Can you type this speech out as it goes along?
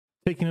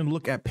Taking a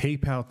look at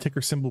PayPal,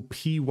 ticker symbol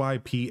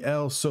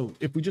PYPL. So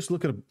if we just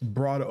look at a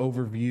broad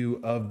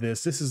overview of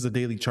this, this is a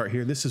daily chart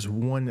here. This is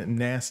one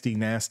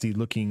nasty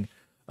looking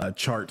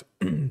chart.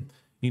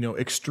 You know,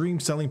 extreme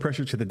selling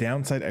pressure to the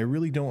downside. I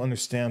really don't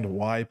understand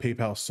why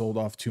PayPal sold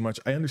off too much.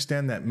 I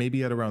understand that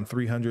maybe at around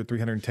 300,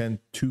 310,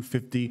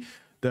 250,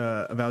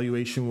 the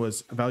valuation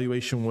was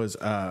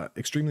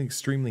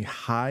extremely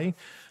high.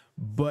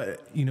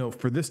 But, you know,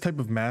 for this type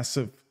of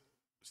massive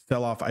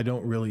sell off, I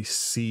don't really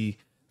see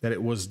that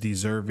it was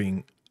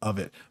deserving of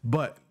it.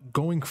 But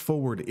going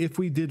forward, if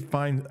we did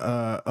find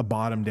a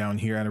bottom down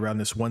here at around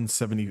this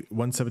 170,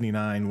 179,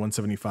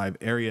 175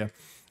 area,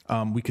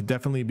 we could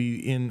definitely be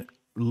in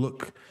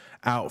look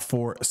out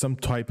for some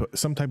type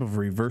of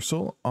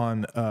reversal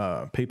on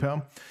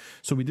PayPal.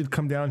 So we did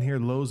come down here,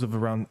 lows of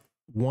around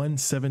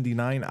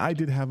 179. I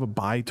did have a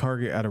buy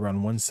target at around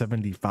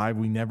 175.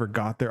 We never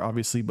got there,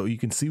 obviously, but you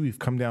can see we've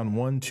come down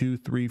 1, 2,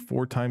 3,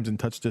 4 times and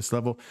touched this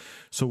level.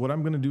 So what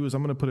I'm going to do is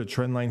I'm going to put a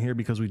trend line here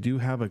because we do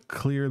have a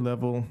clear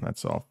level.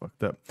 That's all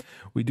fucked up.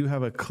 We do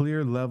have a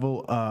clear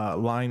level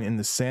line in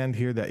the sand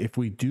here that if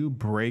we do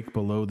break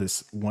below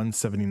this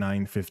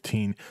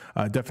 179.15,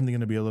 definitely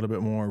going to be a little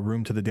bit more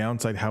room to the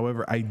downside.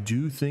 However, I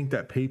do think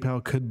that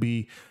PayPal could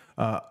be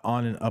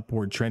on an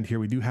upward trend here.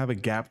 We do have a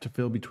gap to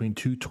fill between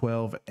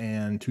 212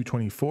 and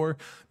 224.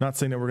 Not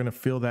saying that we're going to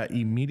fill that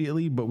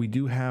immediately, but we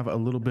do have a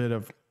little bit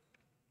of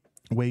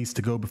ways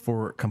to go before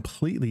we're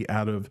completely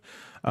out of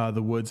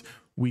the woods.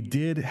 We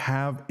did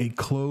have a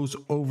close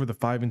over the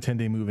 5 and 10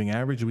 day moving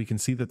average. We can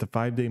see that the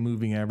 5-day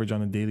moving average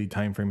on a daily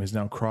time frame has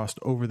now crossed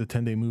over the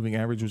 10-day moving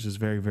average, which is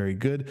very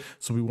good.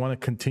 So we want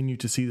to continue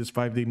to see this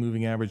 5-day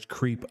moving average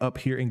creep up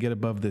here and get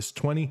above this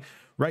 20.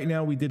 Right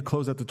now, we did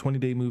close at the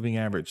 20-day moving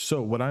average.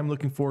 So what I'm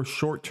looking for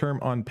short term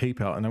on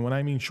PayPal, and when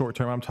I mean short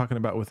term, I'm talking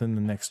about within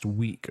the next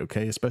week,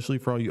 okay? Especially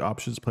for all you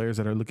options players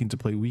that are looking to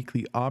play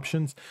weekly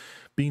options,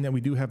 being that we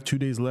do have 2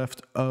 days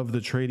left of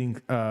the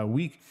trading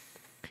week.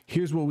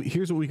 Here's what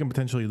we can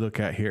potentially look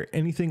at here.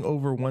 Anything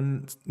over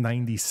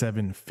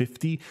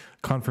 197.50,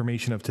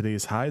 confirmation of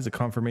today's highs, a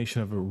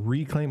confirmation of a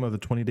reclaim of the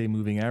 20-day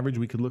moving average.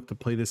 We could look to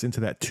play this into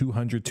that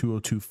 200,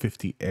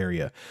 202.50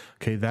 area.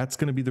 Okay, that's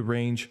going to be the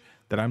range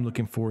that I'm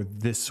looking for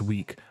this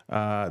week.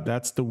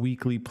 That's the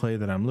weekly play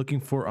that I'm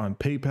looking for on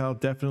PayPal.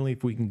 Definitely,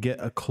 if we can get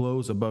a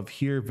close above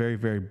here,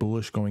 very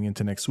bullish going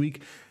into next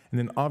week. And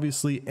then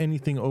obviously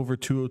anything over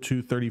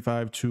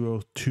 202.35,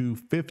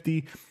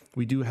 202.50,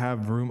 we do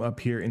have room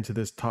up here into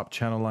this top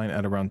channel line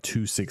at around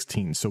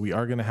 216. So we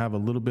are going to have a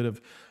little bit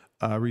of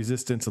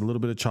resistance, a little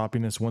bit of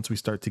choppiness once we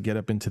start to get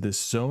up into this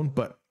zone.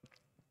 But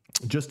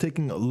just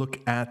taking a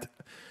look at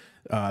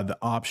the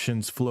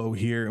options flow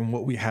here and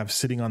what we have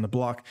sitting on the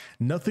block,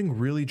 nothing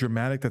really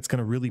dramatic that's going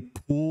to really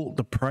pull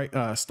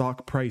the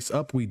stock price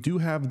up. We do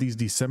have these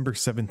December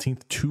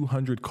 17th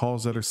 200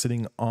 calls that are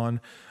sitting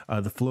on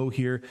the flow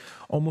here,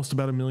 almost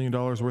about $1 million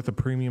worth of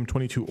premium,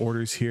 22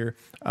 orders here.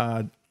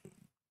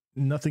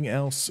 Nothing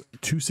else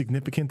too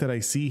significant that I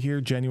see here.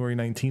 January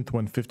 19th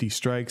 150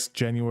 strikes,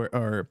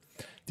 December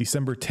 10th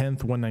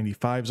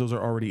 195s, those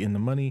are already in the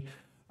money.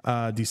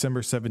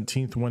 December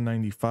 17th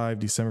 195,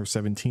 December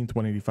 17th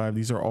 185,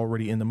 these are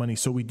already in the money.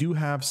 So we do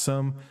have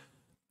some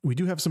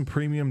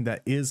premium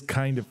that is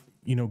kind of,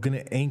 you know, going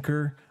to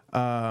anchor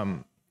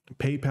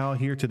PayPal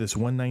here to this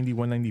 190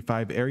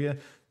 195 area.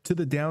 To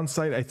the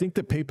downside, I think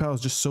that PayPal is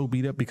just so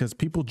beat up because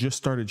people just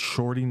started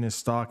shorting this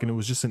stock, and it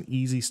was just an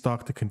easy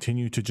stock to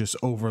continue to just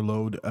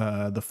overload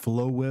the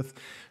flow with.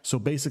 So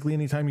basically,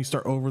 anytime you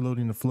start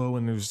overloading the flow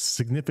and there's a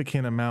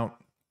significant amount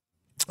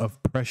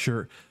of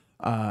pressure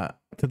to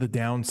the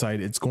downside,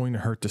 it's going to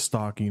hurt the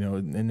stock, you know,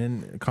 and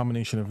then a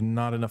combination of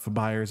not enough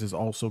buyers is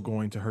also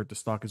going to hurt the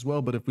stock as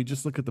well. But if we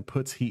just look at the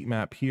puts heat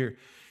map here,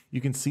 you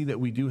can see that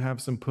we do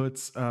have some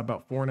puts,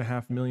 about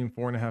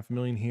 4.5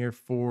 million here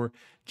for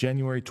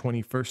January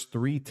 21st,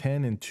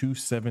 310 and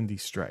 270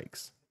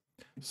 strikes.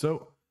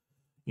 So,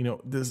 you know,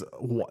 this,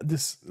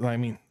 I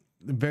mean,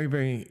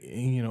 very,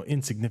 you know,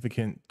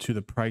 insignificant to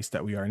the price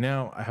that we are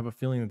now. I have a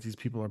feeling that these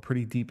people are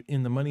pretty deep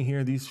in the money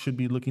here. These should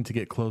be looking to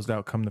get closed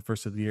out come the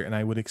first of the year. And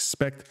I would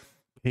expect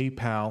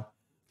PayPal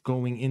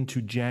going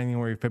into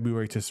January,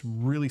 February to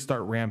really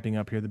start ramping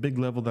up here. The big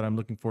level that I'm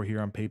looking for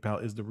here on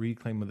PayPal is the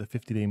reclaim of the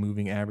 50-day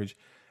moving average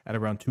at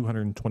around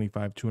 $225,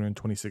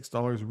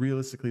 $226.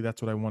 Realistically,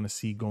 that's what I want to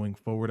see going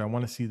forward. I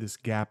want to see this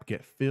gap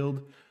get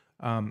filled.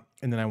 And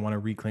then I want to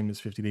reclaim this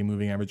 50-day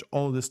moving average.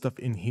 All of this stuff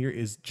in here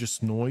is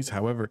just noise.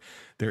 However,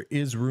 there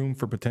is room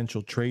for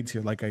potential trades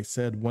here. Like I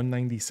said,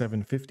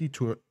 197.50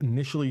 to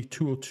initially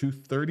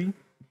 202.30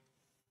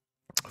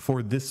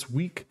 for this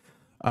week.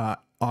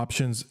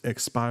 Options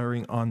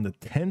expiring on the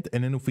 10th.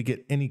 And then if we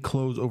get any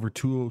close over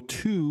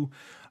 202,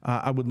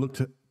 I would look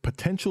to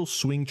potential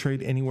swing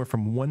trade anywhere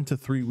from 1 to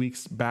 3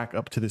 weeks back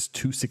up to this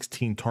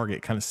 216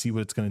 target, kind of see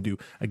what it's going to do.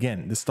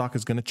 Again, this stock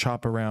is going to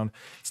chop around.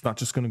 It's not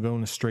just going to go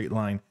in a straight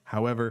line.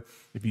 However,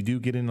 if you do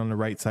get in on the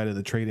right side of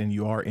the trade and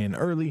you are in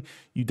early,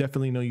 you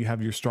definitely know you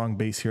have your strong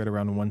base here at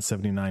around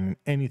 179, and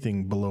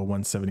anything below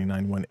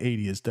 179,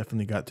 180 has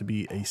definitely got to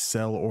be a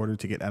sell order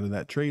to get out of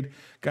that trade.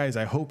 Guys,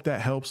 I hope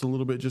that helps a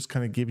little bit, just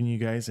kind of giving you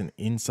guys an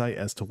insight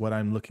as to what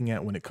I'm looking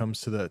at when it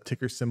comes to the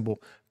ticker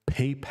symbol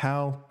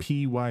PayPal,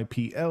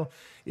 PYPL.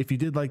 If you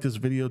did like this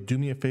video, do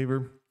me a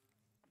favor,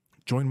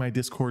 join my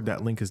Discord.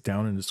 That link is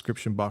down in the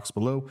description box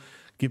below.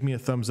 Give me a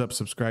thumbs up,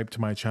 subscribe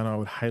to my channel. I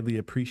would highly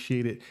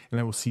appreciate it. And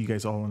I will see you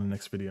guys all in the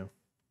next video.